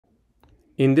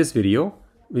In this video,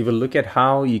 we will look at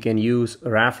how you can use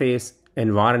Rafay's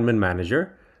Environment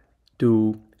Manager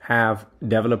to have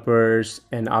developers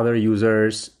and other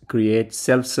users create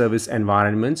self-service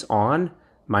environments on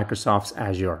Microsoft's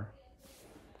Azure.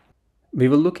 We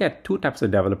will look at two types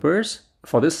of developers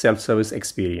for this self-service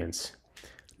experience.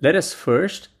 Let us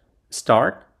first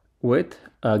start with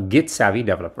a Git-savvy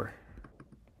developer.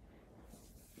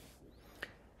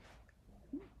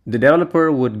 The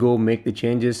developer would go make the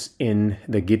changes in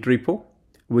the Git repo,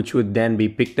 which would then be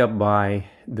picked up by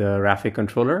the Rafay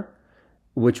controller,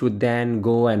 which would then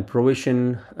go and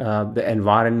provision the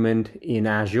environment in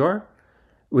Azure,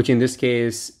 which in this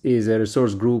case is a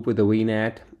resource group with a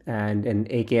VNet and an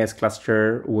AKS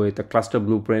cluster with a cluster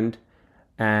blueprint.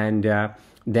 And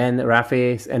then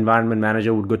Rafay's Environment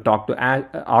Manager would go talk to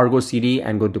Argo CD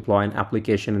and go deploy an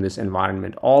application in this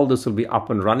environment. All this will be up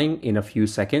and running in a few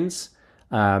seconds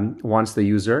once the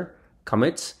user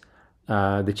commits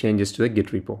the changes to the Git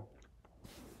repo.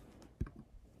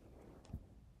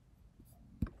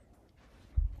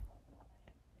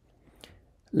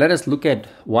 Let us look at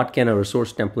what kind of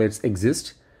resource templates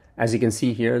exist. As you can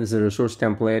see here, this is a resource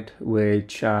template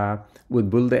which would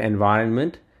build the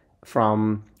environment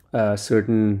from a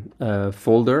certain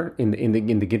folder in the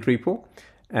Git repo,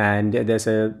 and there's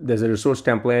a resource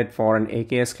template for an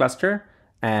AKS cluster,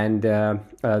 and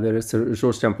there is a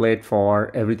resource template for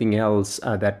everything else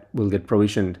that will get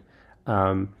provisioned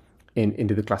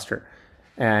into the cluster.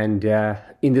 And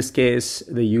in this case,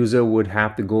 the user would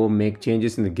have to go make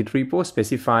changes in the Git repo,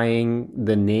 specifying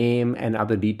the name and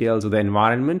other details of the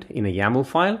environment in a YAML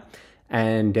file.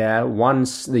 And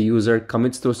once the user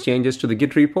commits those changes to the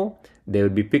Git repo, they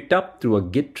would be picked up through a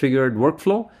Git triggered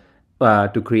workflow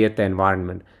to create the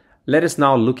environment. Let us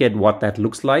now look at what that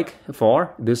looks like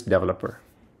for this developer.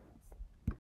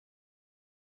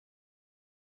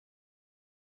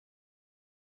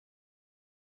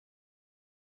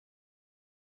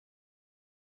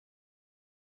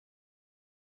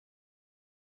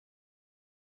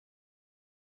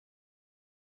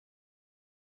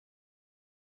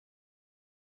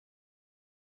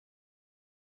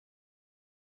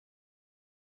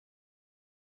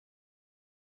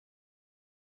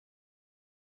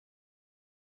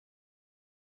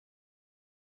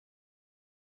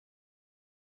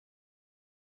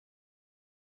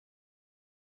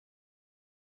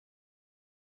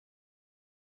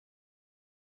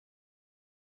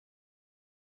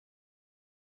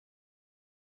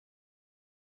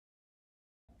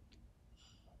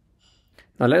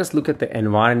 Now let us look at the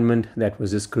environment that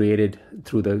was just created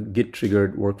through the Git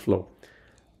triggered workflow.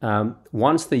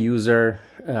 Once the user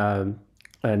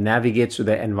navigates to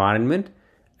the environment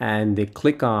and they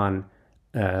click on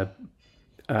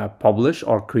publish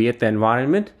or create the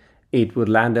environment, it would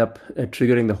land up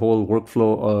triggering the whole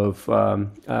workflow of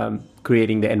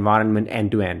creating the environment end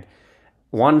to end.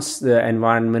 Once the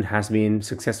environment has been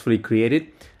successfully created,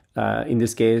 in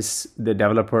this case, the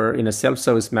developer in a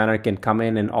self-service manner can come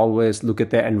in and always look at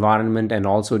the environment and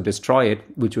also destroy it,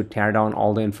 which would tear down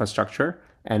all the infrastructure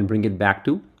and bring it back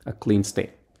to a clean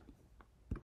state.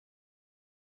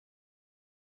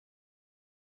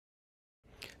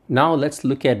 Now let's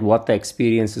look at what the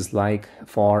experience is like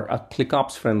for a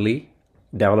ClickOps friendly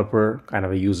developer kind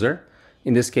of a user.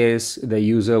 In this case, the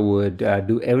user would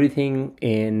do everything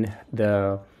in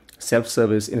the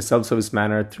self-service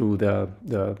manner through the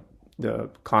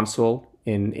console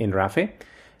in Rafay,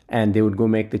 and they would go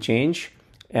make the change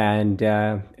and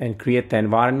create the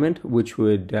environment, which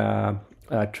would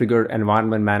trigger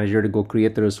Environment Manager to go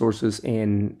create the resources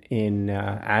in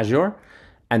Azure,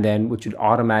 and then which would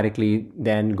automatically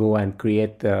then go and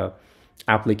create the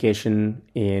application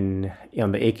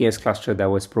on the AKS cluster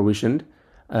that was provisioned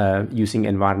using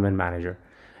Environment Manager.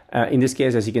 In this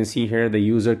case, as you can see here, the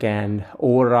user can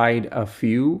override a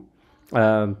few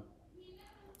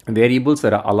variables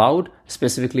that are allowed.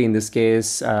 Specifically in this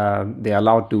case, they're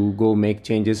allowed to go make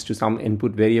changes to some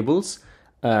input variables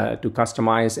to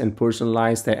customize and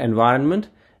personalize the environment.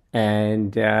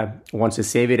 And once they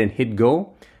save it and hit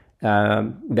go,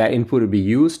 that input will be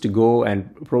used to go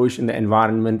and provision the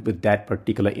environment with that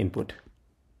particular input.